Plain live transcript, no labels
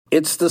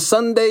It's the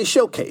Sunday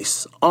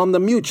Showcase on the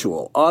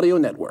Mutual Audio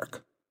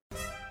Network.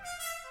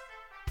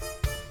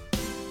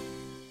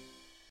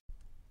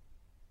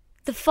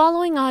 The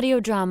following audio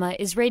drama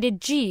is rated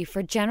G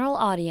for general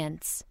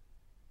audience.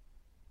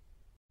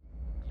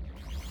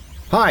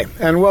 Hi,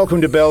 and welcome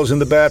to Bells in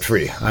the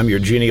Battery. I'm your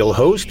genial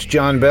host,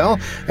 John Bell,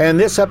 and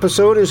this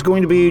episode is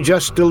going to be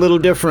just a little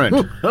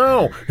different.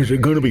 Oh, is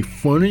it going to be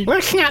funny?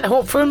 Let's not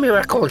hope for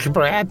miracles,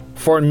 Brad.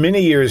 For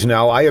many years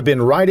now, I have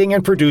been writing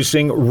and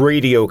producing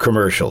radio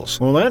commercials.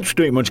 Well, that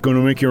statement's going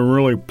to make you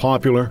really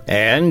popular.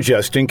 And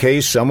just in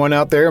case someone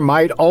out there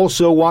might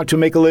also want to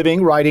make a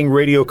living writing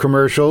radio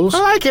commercials, I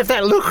like if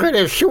that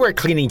lucrative sewer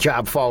cleaning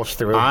job falls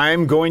through.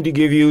 I'm going to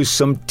give you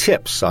some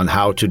tips on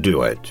how to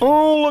do it.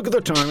 Oh, look at the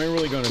time. I'm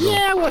really going to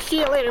go. Yeah, we'll see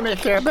you later,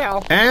 Mr.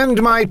 Bell.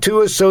 And my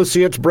two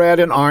associates,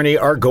 Brad and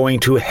Arnie, are going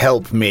to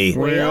help me.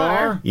 We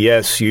are?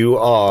 Yes, you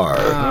are.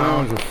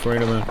 I was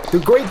afraid of that. The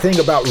great thing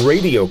about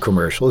radio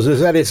commercials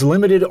is that it's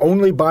limited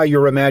only by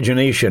your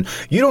imagination.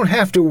 You don't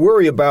have to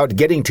worry about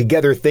getting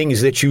together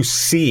things that you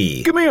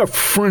see. Give me a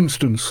for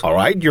instance. All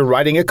right, you're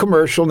writing a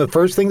commercial, and the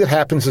first thing that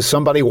happens is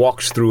somebody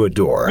walks through a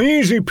door.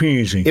 Easy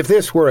peasy. If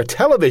this were a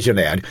television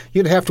ad,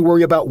 you'd have to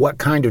worry about what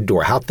kind of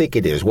door, how thick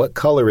it is, what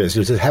color is it,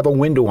 does it have a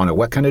window on it,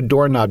 what kind of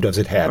doorknob does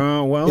it have?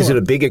 Is it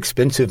a big,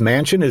 expensive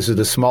mansion? Is it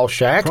a small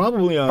shack?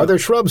 Probably Are there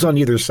shrubs on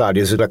either side?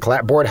 Is it a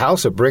clapboard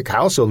house, a brick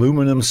house,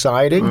 aluminum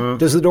siding?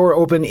 Does the door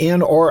open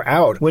in or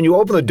out? When you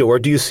open the door,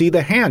 do you see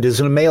the hand? Is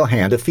it a male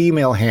hand, a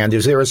female hand?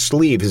 Is there a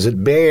sleeve? Is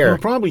it bare?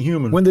 Probably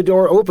human. When the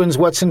door opens,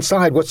 what's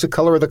inside? What's the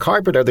color of the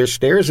carpet? Are there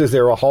stairs? Is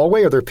there a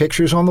hallway? Are there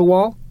pictures on the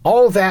wall?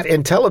 All that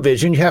in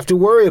television you have to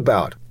worry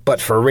about.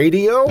 But for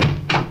radio,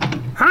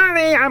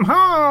 Honey, I'm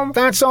home.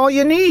 that's all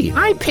you need.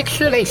 I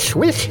pictured a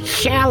Swiss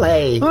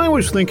chalet. I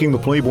was thinking the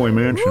Playboy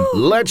Mansion.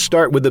 Let's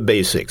start with the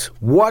basics.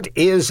 What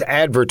is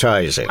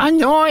advertising?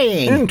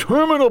 Annoying.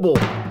 Interminable.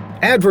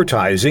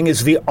 Advertising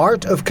is the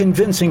art of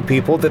convincing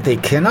people that they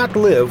cannot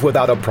live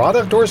without a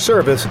product or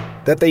service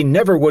that they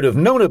never would have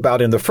known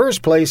about in the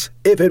first place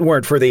if it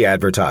weren't for the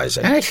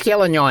advertising. And it's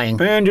still annoying.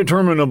 And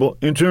interminable.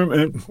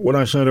 What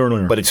I said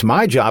earlier. But it's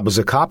my job as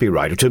a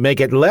copywriter to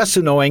make it less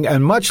annoying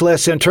and much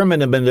less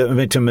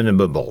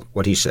interminable,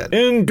 what he said.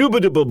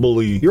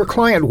 Indubitably. Your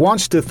client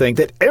wants to think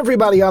that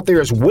everybody out there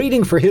is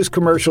waiting for his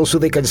commercial so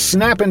they can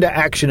snap into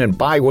action and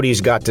buy what he's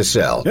got to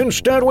sell.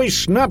 Instead, we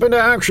snap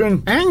into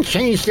action. And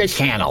change the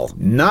channel.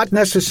 Not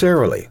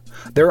necessarily.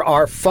 There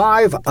are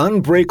 5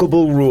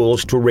 unbreakable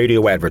rules to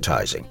radio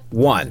advertising.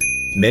 1.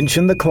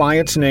 Mention the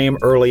client's name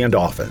early and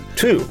often.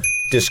 2.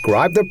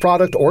 Describe the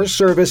product or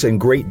service in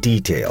great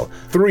detail.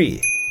 3.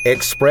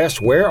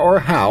 Express where or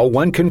how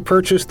one can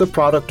purchase the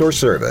product or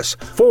service.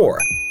 4.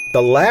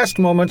 The last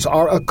moments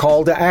are a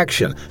call to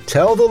action.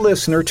 Tell the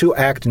listener to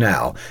act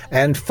now.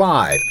 And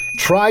 5.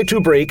 Try to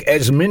break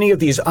as many of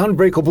these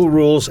unbreakable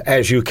rules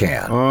as you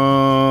can.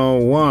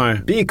 Why?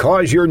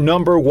 Because your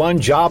number one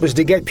job is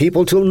to get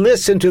people to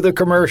listen to the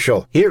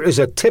commercial. Here is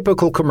a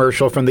typical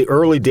commercial from the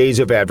early days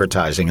of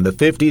advertising in the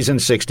 50s and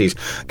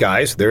 60s.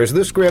 Guys, there's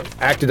the script.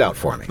 Act it out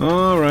for me.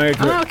 All right.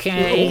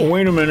 Okay.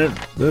 Wait a minute.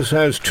 This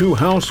has 2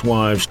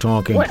 housewives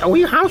talking. What, are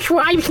we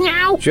housewives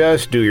now?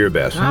 Just do your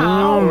best.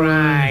 All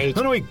right.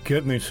 How do we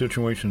get in these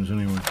situations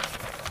anyway?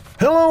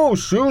 Hello,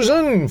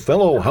 Susan,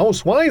 fellow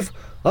housewife.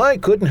 I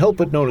couldn't help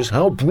but notice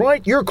how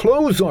bright your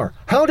clothes are.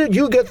 How did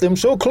you get them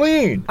so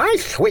clean? I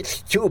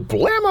switched to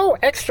Blammo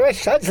Extra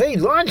Sudsy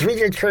Laundry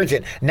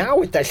Detergent, now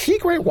with the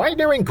secret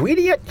whitener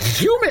ingredient,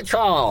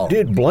 Zumatol.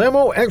 Did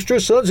Blammo Extra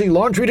Sudsy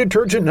Laundry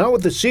Detergent now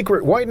with the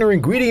secret whitener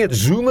ingredient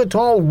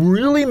Zumatol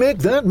really make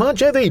that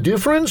much of a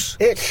difference?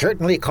 It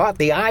certainly caught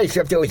the eyes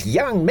of those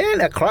young men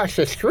across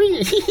the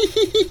street.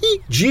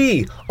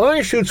 Gee,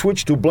 I should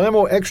switch to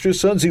Blammo Extra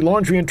Sudsy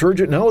Laundry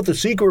Detergent now with the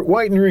secret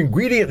whitener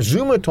ingredient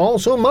Zumatol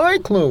so my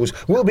clothes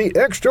will be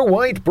extra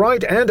white,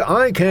 bright, and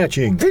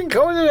eye-catching. Then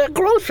go to the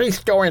grocery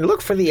store and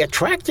look for the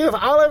attractive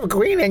olive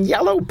green and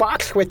yellow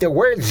box with the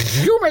word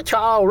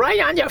Zumatol right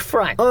on the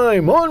front.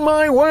 I'm on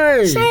my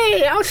way.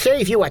 Say, I'll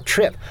save you a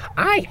trip.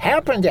 I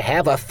happen to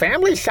have a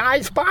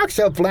family-sized box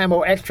of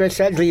Blammo Extra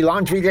Sudsy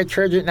Laundry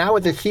Detergent now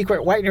with the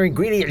secret whitener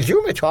ingredient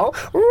Zumatol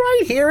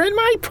right here in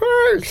my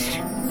purse.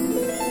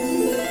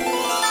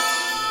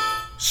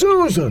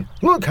 Susan,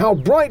 look how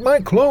bright my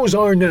clothes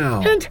are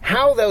now. And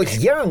how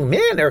those young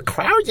men are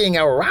crowding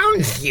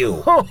around you.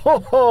 Ho, ho,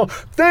 ho.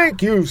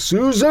 Thank you,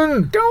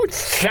 Susan. Don't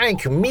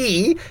thank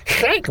me.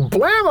 Thank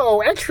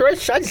Blammo Extra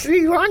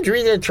Sudsy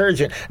Laundry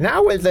Detergent,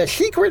 now with the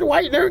secret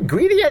whitener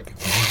ingredient,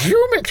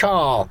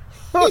 Zumatol.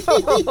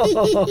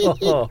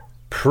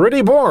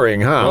 Pretty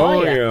boring, huh?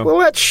 Oh, yeah. Well,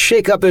 let's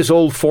shake up this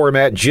old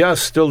format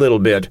just a little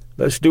bit.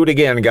 Let's do it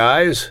again,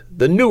 guys.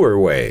 The newer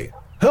way.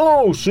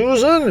 Hello,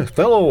 Susan,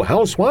 fellow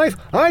housewife.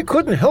 I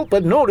couldn't help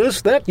but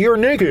notice that you're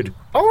naked.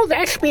 Oh,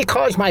 that's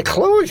because my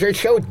clothes are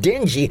so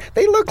dingy,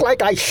 they look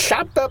like I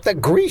sopped up the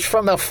grease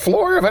from the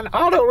floor of an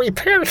auto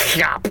repair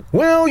shop.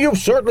 Well, you've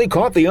certainly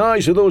caught the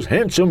eyes of those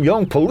handsome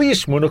young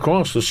policemen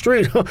across the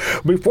street.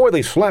 Before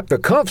they slap the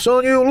cuffs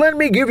on you, let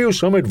me give you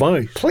some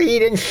advice.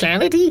 Plead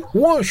insanity?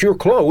 Wash your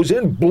clothes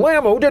in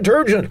Blammo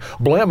detergent.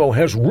 Blammo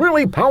has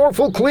really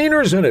powerful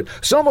cleaners in it,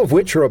 some of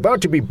which are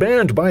about to be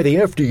banned by the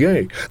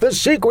FDA. The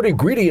secret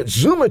ingredient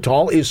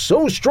Zumitol is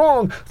so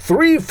strong,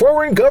 3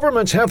 foreign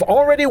governments have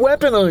already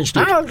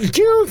weaponized it. I'll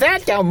do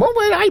that the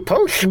moment I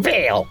post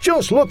bail.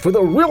 Just look for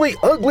the really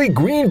ugly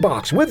green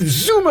box with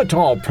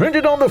Zumitol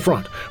printed on the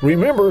front.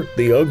 Remember,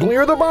 the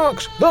uglier the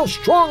box, the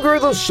stronger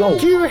the soap.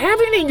 Do you have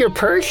it in your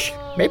purse?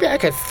 Maybe I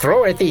could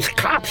throw it at these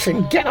cops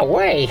and get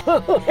away.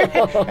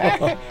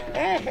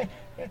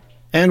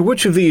 And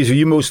which of these are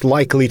you most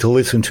likely to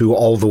listen to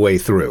all the way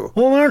through?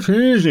 Well, that's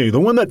easy. The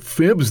one that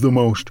fibs the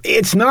most.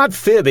 It's not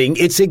fibbing,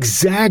 it's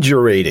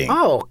exaggerating.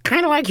 Oh,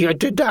 kind of like your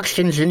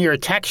deductions in your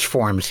tax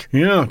forms.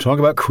 Yeah, talk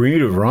about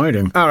creative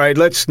writing. All right,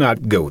 let's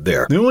not go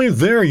there. The only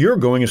there you're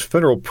going is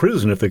federal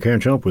prison if they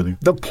catch up with you.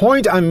 The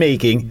point I'm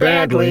making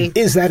Badly.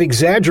 is that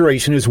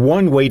exaggeration is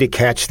one way to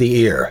catch the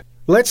ear.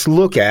 Let's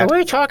look at...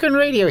 We're talking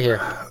radio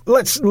here.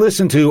 Let's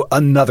listen to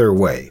another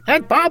way.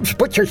 At Bob's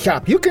Butcher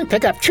Shop, you can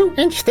pick up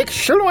 2-inch thick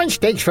sirloin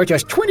steaks for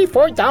just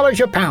 $24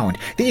 a pound.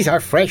 These are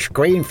fresh,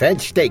 grain-fed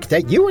steaks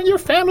that you and your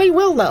family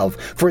will love.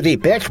 For the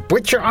best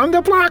butcher on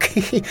the block,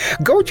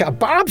 go to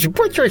Bob's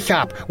Butcher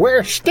Shop,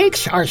 where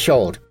steaks are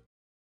sold.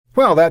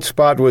 Well, that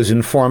spot was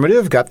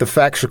informative, got the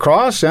facts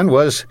across, and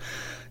was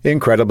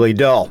incredibly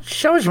dull.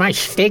 So's my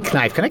steak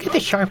knife. Can I get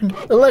this sharpened?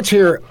 Let's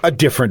hear a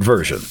different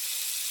version.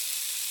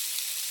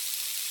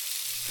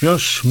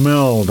 Just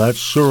smell that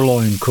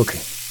sirloin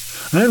cooking.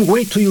 And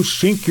wait till you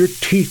sink your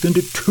teeth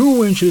into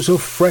 2 inches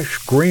of fresh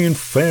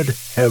grain-fed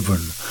heaven.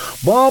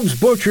 Bob's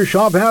Butcher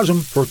Shop has them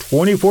for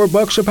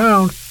 $24 a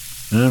pound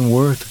and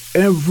worth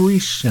every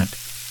cent.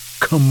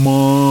 Come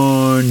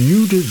on,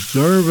 you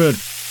deserve it.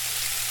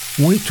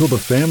 Wait till the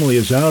family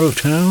is out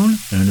of town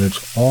and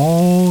it's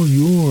all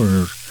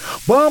yours.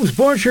 Bob's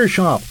Butcher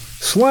Shop.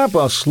 Slap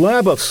a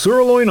slab of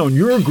sirloin on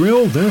your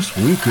grill this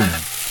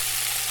weekend.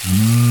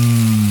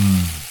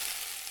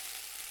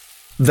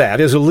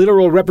 That is a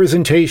literal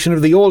representation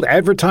of the old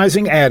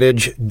advertising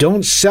adage,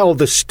 don't sell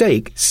the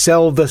steak,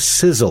 sell the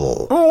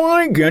sizzle. Oh,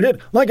 I get it.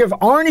 Like if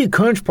Arnie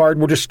Kunchpard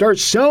were to start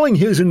selling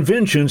his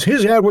inventions,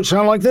 his ad would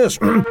sound like this.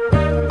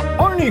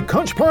 Arnie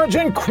Kunchpard's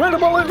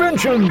Incredible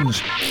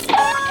Inventions.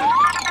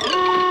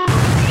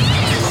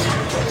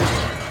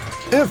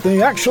 If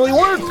they actually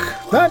work,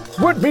 that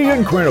would be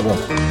incredible.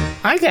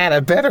 I got a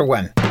better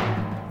one.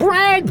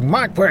 Brad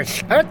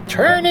Montworth,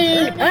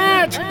 attorney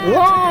at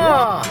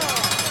law.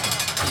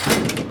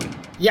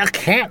 You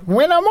can't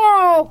win them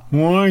all.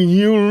 Why,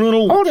 you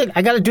little... Hold it,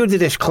 I gotta do the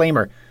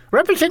disclaimer.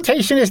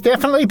 Representation is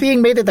definitely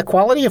being made that the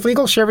quality of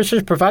legal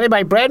services provided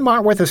by Brad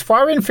Montworth is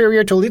far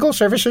inferior to legal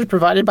services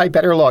provided by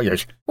better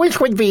lawyers, which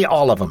would be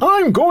all of them.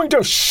 I'm going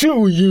to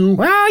sue you.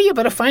 Well, you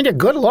better find a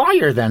good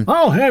lawyer then.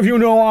 I'll have you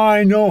know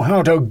I know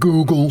how to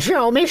Google.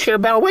 So, Mr.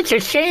 Bell, what you're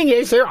saying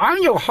is there are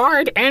no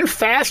hard and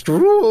fast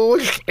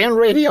rules in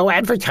radio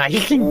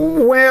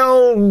advertising.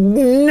 Well,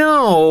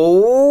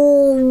 no.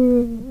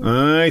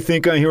 I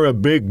think I hear a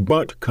big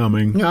but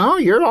coming. No,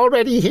 you're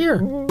already here.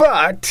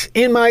 But,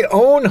 in my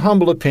own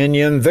humble opinion,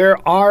 there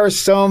are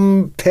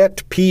some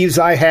pet peeves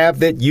I have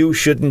that you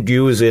shouldn't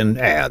use in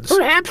ads.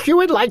 Perhaps you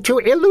would like to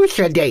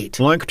elucidate.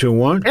 Like to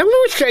what?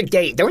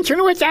 Elucidate. Don't you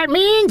know what that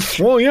means?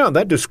 Well, yeah,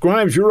 that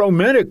describes your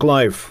romantic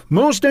life.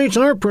 Most dates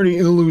are pretty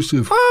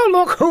elusive. Oh,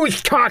 look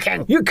who's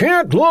talking. You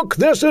can't look.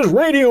 This is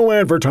radio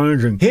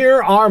advertising.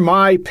 Here are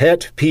my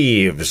pet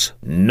peeves.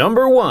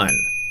 Number 1.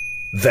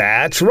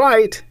 That's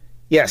right.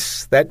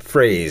 Yes, that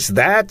phrase,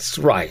 that's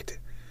right.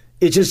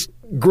 It just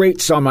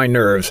grates on my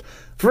nerves.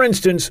 For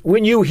instance,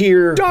 when you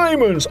hear,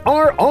 diamonds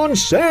are on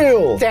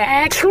sale.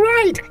 That's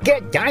right.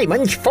 Get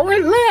diamonds for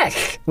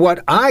less.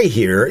 What I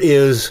hear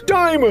is,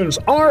 diamonds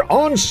are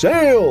on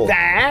sale.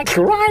 That's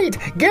right.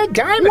 Get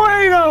diamonds.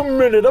 Wait a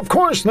minute. Of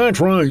course that's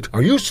right.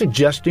 Are you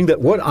suggesting that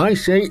what I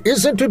say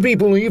isn't to be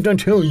believed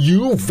until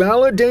you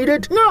validate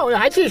it? No,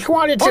 I just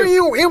wanted to... Are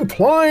you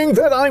implying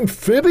that I'm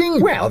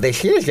fibbing? Well,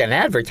 this is an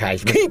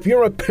advertisement. Keep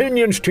your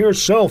opinions to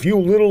yourself, you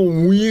little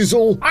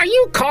weasel. Are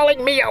you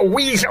calling me a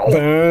weasel?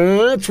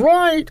 That's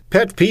right.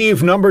 Pet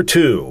peeve number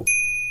 2.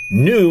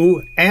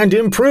 New and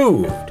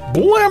improved.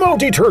 Blammo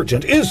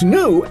detergent is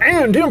new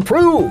and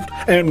improved.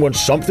 And when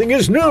something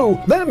is new,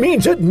 that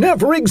means it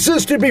never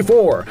existed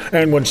before.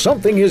 And when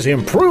something is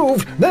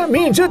improved, that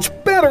means it's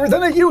better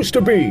than it used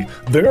to be.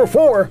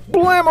 Therefore,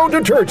 Blammo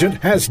detergent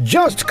has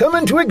just come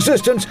into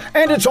existence,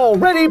 and it's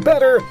already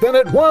better than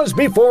it was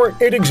before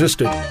it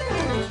existed.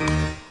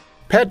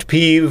 Pet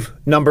peeve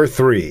number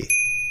 3.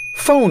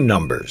 Phone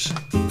numbers.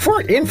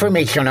 For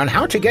information on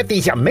how to get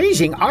these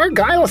amazing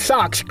Argyle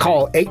socks,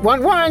 call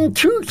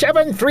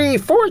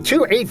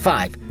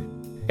 811-273-4285.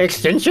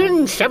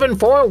 Extension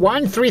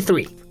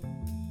 74133.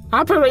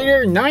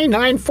 Operator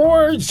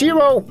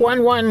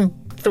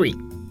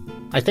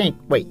 9940113. I think,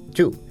 wait,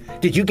 2.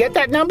 Did you get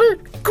that number?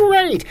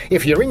 Great!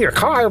 If you're in your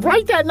car,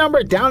 write that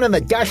number down in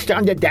the dust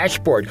on the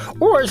dashboard,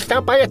 or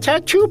stop by a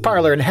tattoo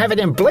parlor and have it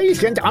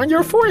emblazoned on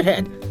your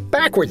forehead.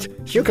 Backwards,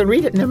 so you can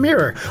read it in the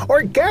mirror.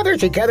 Or gather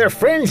together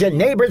friends and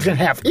neighbors and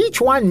have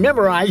each one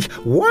memorize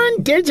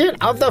one digit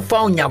of the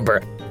phone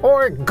number.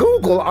 Or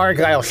Google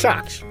Argyle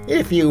socks,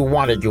 if you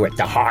want to do it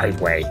the hard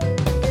way.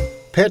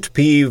 Pet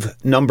peeve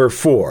number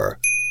 4.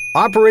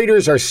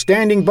 Operators are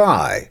standing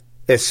by,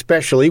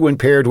 especially when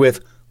paired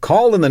with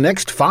call in the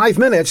next 5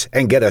 minutes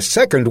and get a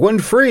second one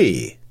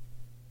free.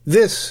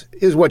 This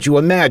is what you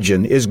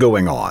imagine is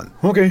going on.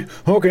 Okay,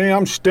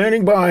 I'm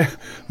standing by.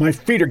 My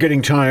feet are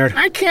getting tired.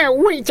 I can't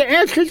wait to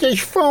answer this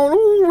phone.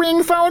 Ooh,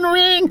 ring, phone,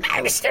 ring.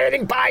 I'm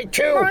standing by,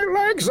 too. My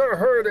legs are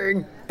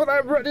hurting, but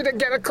I'm ready to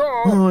get a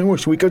call. Oh, I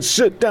wish we could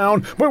sit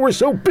down, but we're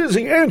so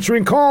busy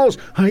answering calls,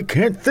 I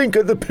can't think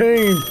of the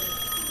pain.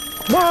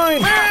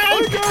 Mine!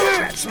 I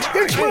got it!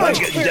 It's mine! I'll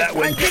get you that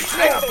one.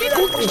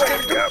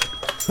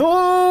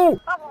 Oh!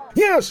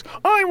 Yes,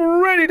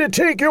 I'm ready to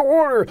take your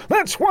order.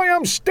 That's why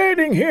I'm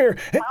standing here.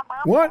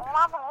 What?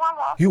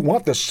 You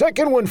want the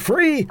second one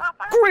free?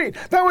 Great!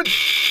 That would...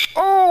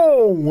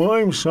 Oh,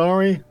 I'm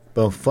sorry.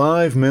 The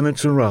 5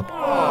 minutes are up.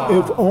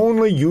 If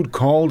only you'd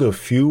called a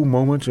few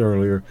moments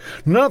earlier.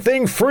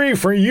 Nothing free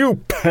for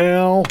you,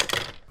 pal.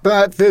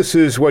 But this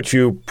is what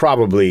you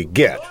probably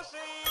get.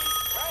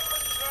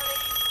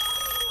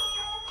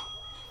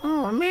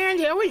 Oh, man,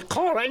 you always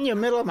call right in the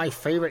middle of my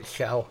favorite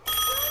show.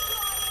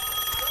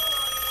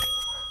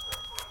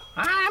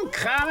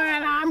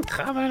 I'm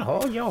coming.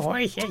 Hold your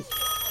horses.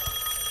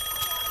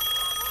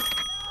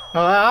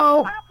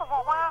 Hello?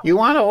 You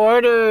want to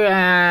order,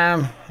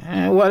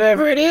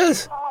 whatever it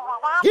is?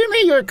 Give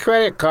me your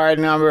credit card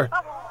number.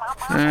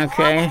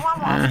 Okay.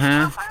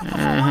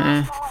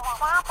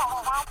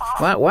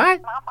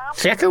 What?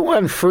 Second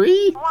one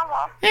free?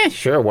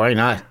 Sure, why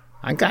not?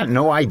 I got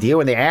no idea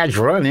when the ads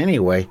run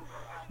anyway.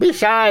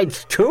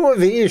 Besides, 2 of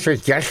these are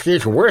just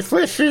as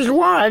worthless as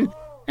one.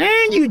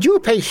 And you do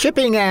pay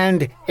shipping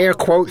and, air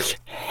quotes,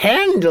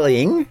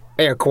 handling,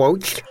 air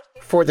quotes,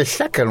 for the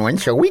second one,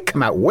 so we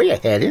come out way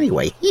ahead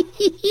anyway.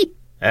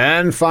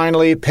 And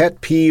finally,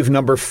 pet peeve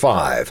number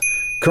 5.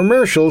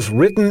 Commercials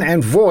written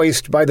and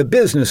voiced by the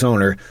business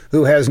owner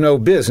who has no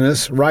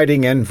business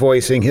writing and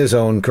voicing his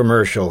own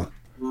commercial.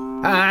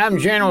 I'm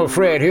General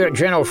Fred. Here at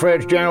General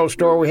Fred's General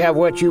Store, we have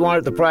what you want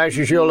at the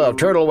prices you'll love.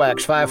 Turtle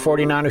wax,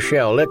 $5.49 a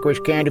shell. Licorice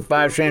candy,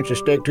 5 cents a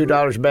stick.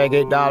 $2 a bag,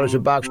 $8 a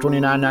box,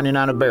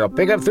 $29.99 a barrel.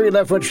 Pick up 3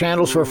 left foot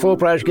sandals for full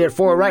price. Get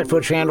 4 right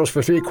foot sandals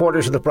for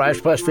 3/4 of the price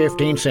plus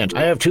 15 cents.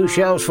 I have 2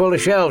 shelves full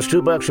of shelves.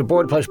 $2 a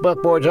board plus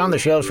buckboards on the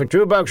shelves for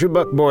 $2 a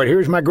buckboard.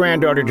 Here's my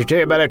granddaughter to tell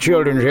you about a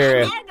children's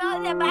area.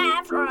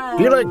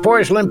 Do you like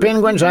porcelain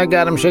penguins? I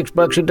got them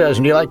 $6 a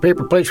dozen. Do you like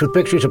paper plates with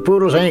pictures of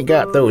poodles? I ain't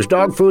got those.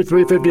 Dog food,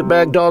 $3.50 a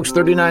bag. Dogs,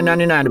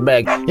 $39.99 a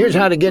bag. Here's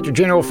how to get to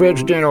General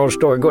Fred's General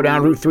Store. Go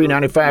down Route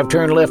 395,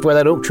 turn left where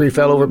that oak tree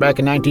fell over back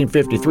in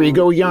 1953.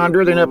 Go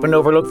yonder, then up and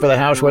over, look for the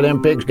house where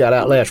them pigs got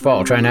out last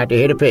fall. Try not to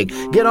hit a pig.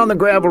 Get on the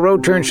gravel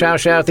road, turn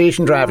south-southeast,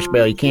 and drive a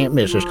spell. You can't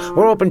miss us.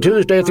 We're open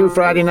Tuesday through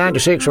Friday 9 to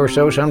 6 or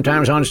so,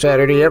 sometimes on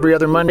Saturday, every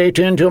other Monday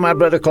 10 till my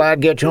brother Clyde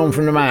gets home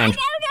from the mines.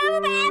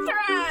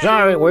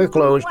 Sorry, we're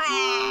closed.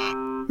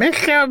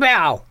 Mr.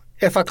 Bell,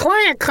 if a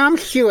client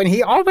comes to you and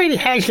he already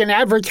has an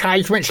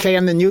advertisement, say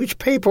in the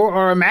newspaper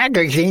or a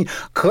magazine,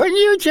 couldn't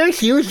you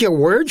just use the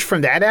words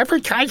from that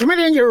advertisement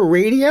in your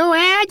radio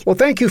ad? Well,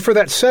 thank you for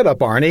that setup,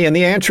 Arnie, and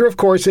the answer, of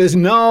course, is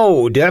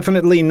no,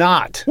 definitely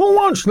not. Well,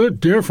 what's the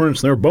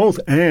difference? They're both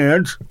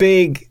ads.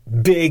 Big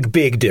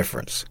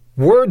difference.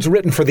 Words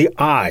written for the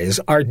eyes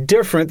are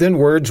different than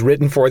words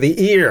written for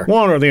the ear.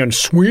 What, are they in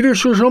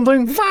Swedish or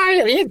something?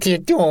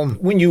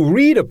 When you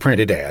read a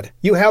printed ad,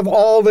 you have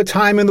all the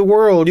time in the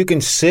world. You can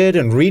sit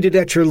and read it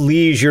at your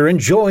leisure,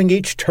 enjoying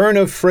each turn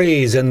of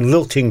phrase and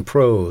lilting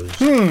prose.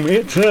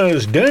 It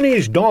says,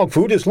 Denny's dog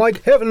food is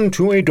like heaven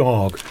to a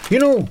dog. You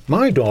know,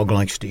 my dog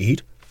likes to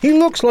eat. He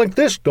looks like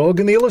this dog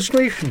in the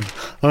illustration.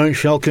 I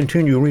shall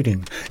continue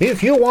reading.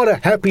 If you want a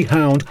happy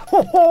hound...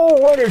 Oh,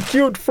 what a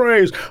cute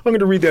phrase. I'm going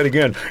to read that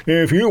again.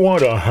 If you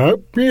want a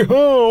happy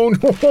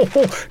hound...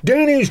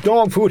 Danny's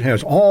dog food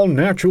has all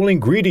natural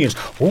ingredients.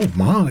 Oh,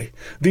 my.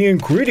 The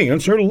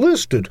ingredients are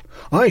listed.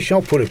 I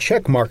shall put a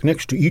check mark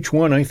next to each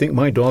one I think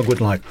my dog would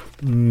like.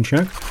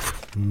 Check.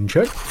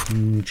 Check.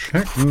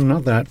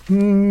 Not that.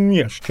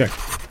 Yes, check.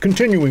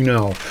 Continuing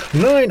now.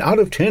 9 out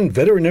of 10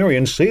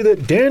 veterinarians say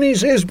that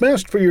Danny's is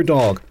best for your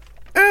dog.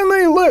 And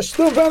they list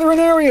the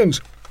veterinarians.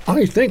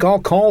 I think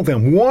I'll call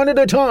them one at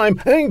a time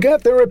and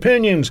get their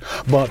opinions.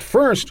 But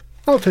first,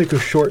 I'll take a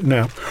short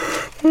nap.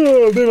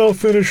 Then I'll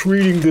finish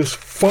reading this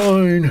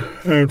fine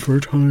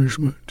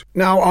advertisement.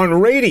 Now, on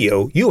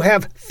radio, you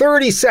have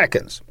 30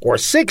 seconds, or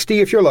 60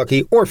 if you're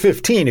lucky, or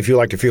 15 if you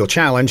like to feel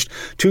challenged,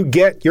 to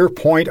get your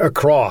point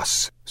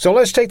across. So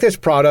let's take this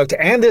product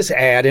and this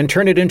ad and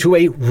turn it into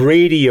a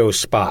radio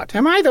spot.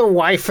 Am I the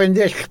wife in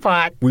this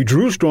spot? We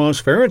drew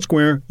straws fair and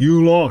square.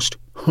 You lost.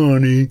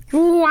 Honey.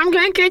 Ooh, I'm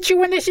gonna get you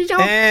when this is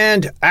over.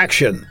 And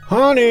action.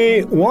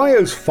 Honey, why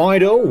is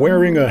Fido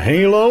wearing a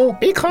halo?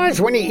 Because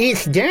when he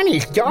eats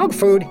Danny's dog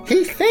food,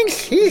 he thinks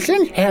he's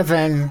in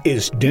heaven.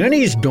 Is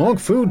Danny's dog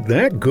food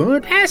that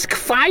good? Ask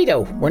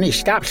Fido when he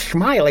stops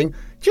smiling.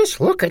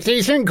 Just look at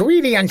these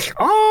ingredients.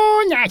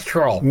 All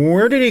natural.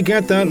 Where did he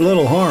get that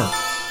little heart?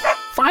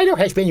 Fido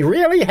has been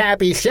really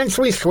happy since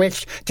we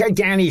switched to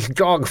Danny's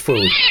dog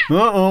food.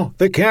 Uh-oh,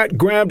 the cat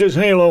grabbed his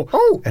halo.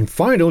 Oh. And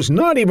Fido's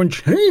not even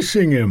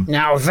chasing him.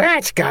 Now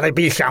that's gotta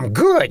be some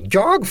good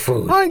dog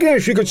food. I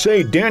guess you could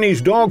say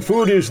Danny's dog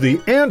food is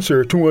the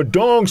answer to a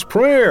dog's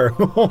prayer.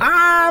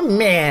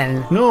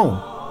 Amen.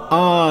 No,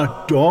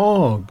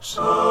 dogs.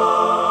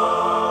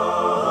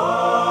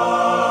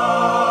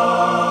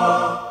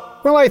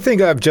 Well, I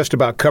think I've just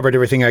about covered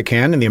everything I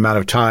can in the amount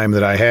of time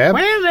that I have.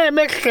 Wait a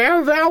minute,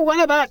 Mr. Val, what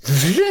about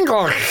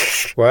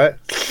jingles? What?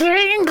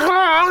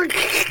 Jingles.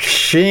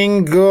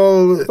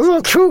 Shingle.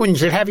 Little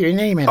tunes that have your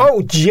name in it.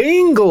 Oh,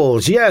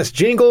 jingles. Yes,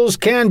 jingles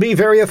can be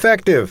very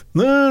effective.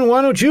 Then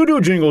why don't you do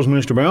jingles,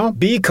 Mr. Bell?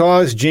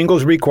 Because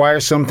jingles require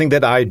something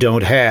that I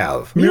don't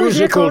have.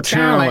 Musical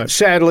talent.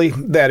 Sadly,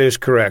 that is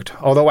correct.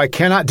 Although I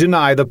cannot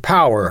deny the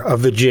power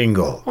of the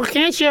jingle. Well,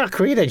 can't you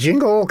create a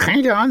jingle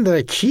kind of on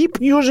the cheap?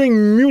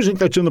 Using music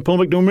that's in the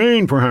public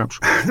domain, perhaps.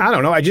 I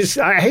don't know. I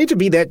hate to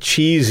be that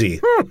cheesy.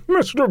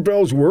 Mr.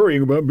 Bell's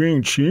worrying about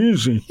being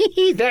cheesy.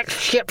 That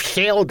ship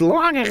sailed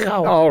long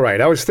ago. All right,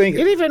 I was thinking...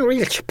 It even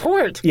reached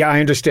port. Yeah, I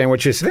understand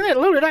what you're saying. Then it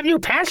loaded up new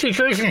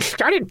passengers and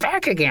started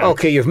back again.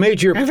 Okay, you've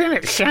made your... And then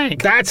it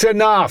sank. That's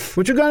enough.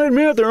 But you gotta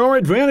admit, there are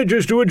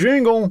advantages to a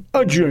jingle.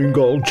 A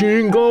jingle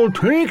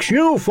takes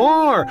you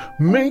far.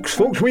 Makes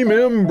folks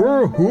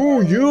remember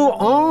who you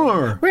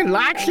are. When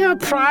lots of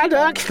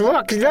products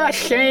look the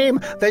same,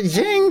 the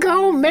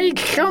jingle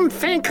makes them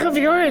think of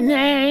your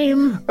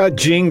name. A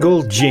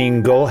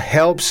jingle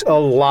helps a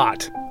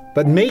lot.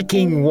 But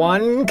making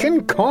one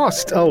can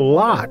cost a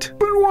lot.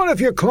 But what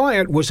if your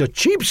client was a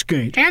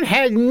cheapskate? And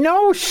had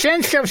no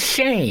sense of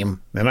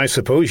shame? Then I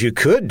suppose you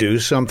could do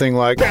something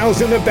like, Bells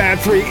in the Bat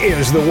Free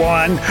is the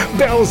one.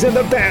 Bells in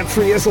the Bat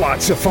Free is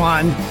lots of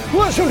fun.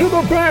 Listen to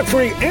the Bat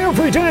Free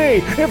every day.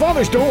 If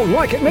others don't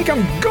like it, make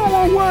them go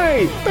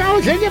away.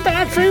 Bells in the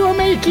Bat Free will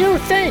make you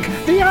think.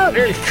 The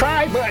others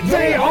try, but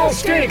they all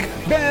stink.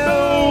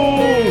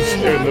 Bells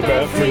in the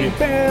Bat Free.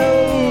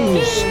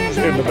 Bells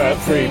in the Bat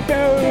Free.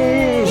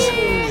 Bells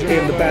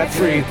in the Bat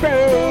Free.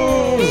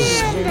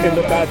 Bells in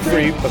the Bat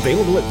Free.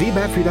 Available at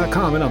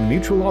thebatfree.com and on the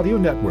Mutual Audio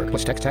Network.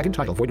 Plus text tag and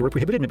title. Void where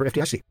prohibited. Member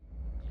FDIC.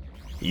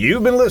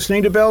 You've been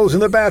listening to Bells in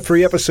the Bat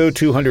Free, episode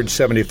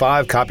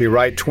 275,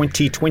 copyright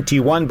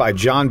 2021 by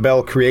John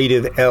Bell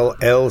Creative,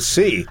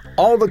 LLC.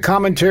 All the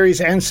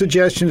commentaries and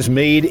suggestions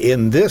made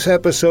in this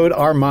episode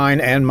are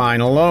mine and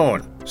mine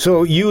alone,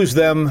 so use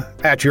them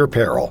at your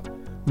peril.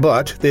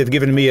 But they've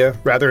given me a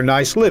rather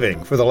nice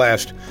living for the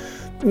last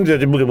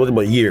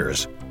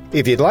years.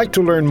 If you'd like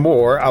to learn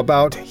more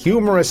about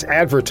humorous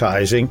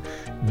advertising,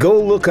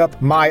 go look up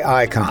my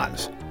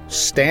icons,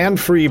 Stan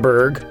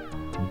Freberg,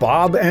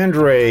 Bob and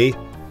Ray,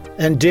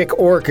 and Dick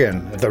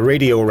Orkin at the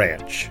Radio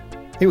Ranch.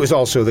 He was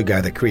also the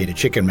guy that created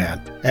Chicken Man,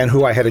 and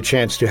who I had a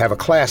chance to have a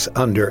class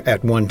under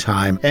at one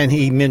time, and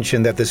he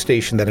mentioned that the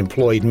station that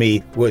employed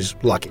me was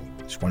lucky.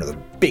 It's one of the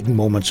big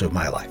moments of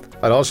my life.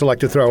 I'd also like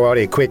to throw out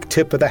a quick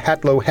tip of the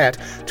Hatlow hat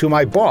to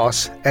my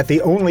boss at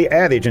the only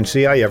ad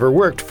agency I ever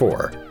worked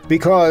for,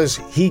 because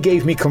he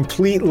gave me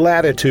complete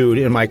latitude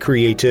in my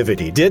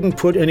creativity, didn't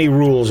put any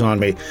rules on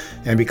me,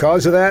 and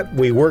because of that,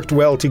 we worked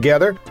well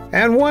together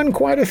and won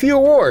quite a few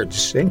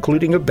awards,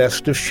 including a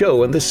Best of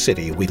Show in the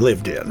city we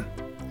lived in.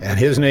 And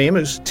his name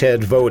is Ted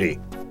Vody,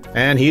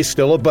 and he's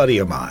still a buddy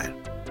of mine.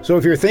 So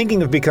if you're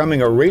thinking of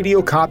becoming a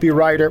radio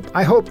copywriter,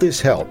 I hope this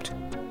helped.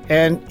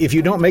 And if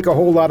you don't make a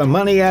whole lot of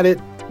money at it,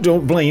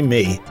 don't blame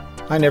me.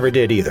 I never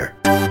did either.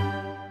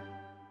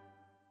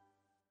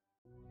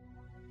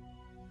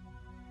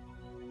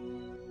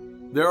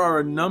 There are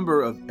a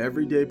number of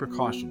everyday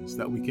precautions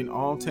that we can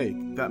all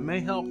take that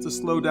may help to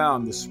slow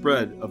down the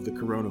spread of the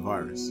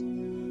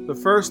coronavirus. The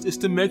first is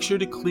to make sure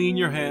to clean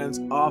your hands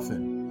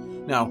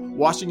often. Now,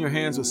 washing your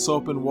hands with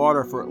soap and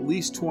water for at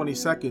least 20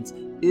 seconds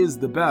is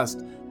the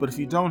best, but if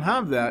you don't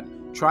have that,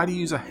 try to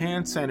use a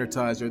hand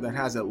sanitizer that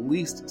has at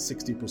least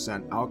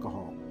 60%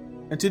 alcohol.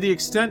 And to the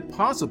extent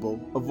possible,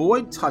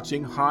 avoid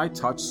touching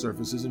high-touch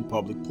surfaces in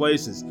public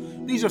places.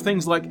 These are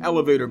things like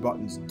elevator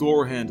buttons,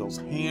 door handles,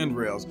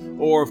 handrails,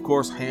 or of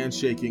course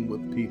handshaking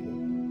with people.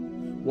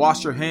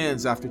 Wash your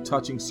hands after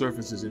touching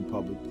surfaces in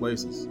public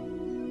places.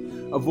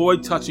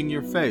 Avoid touching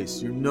your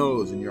face, your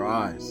nose, and your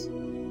eyes.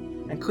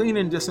 And clean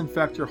and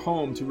disinfect your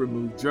home to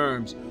remove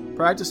germs.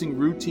 Practicing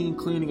routine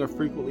cleaning of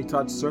frequently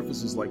touched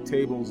surfaces like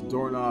tables,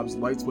 doorknobs,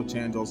 light switch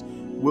handles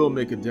will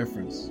make a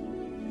difference.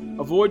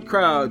 Avoid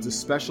crowds,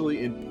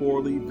 especially in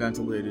poorly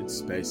ventilated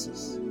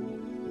spaces.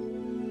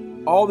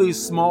 All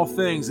these small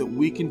things that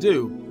we can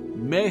do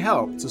may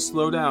help to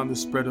slow down the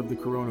spread of the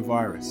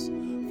coronavirus.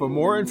 For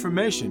more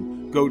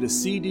information, go to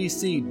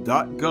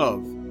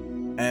cdc.gov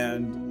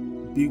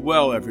and be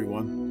well,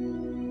 everyone.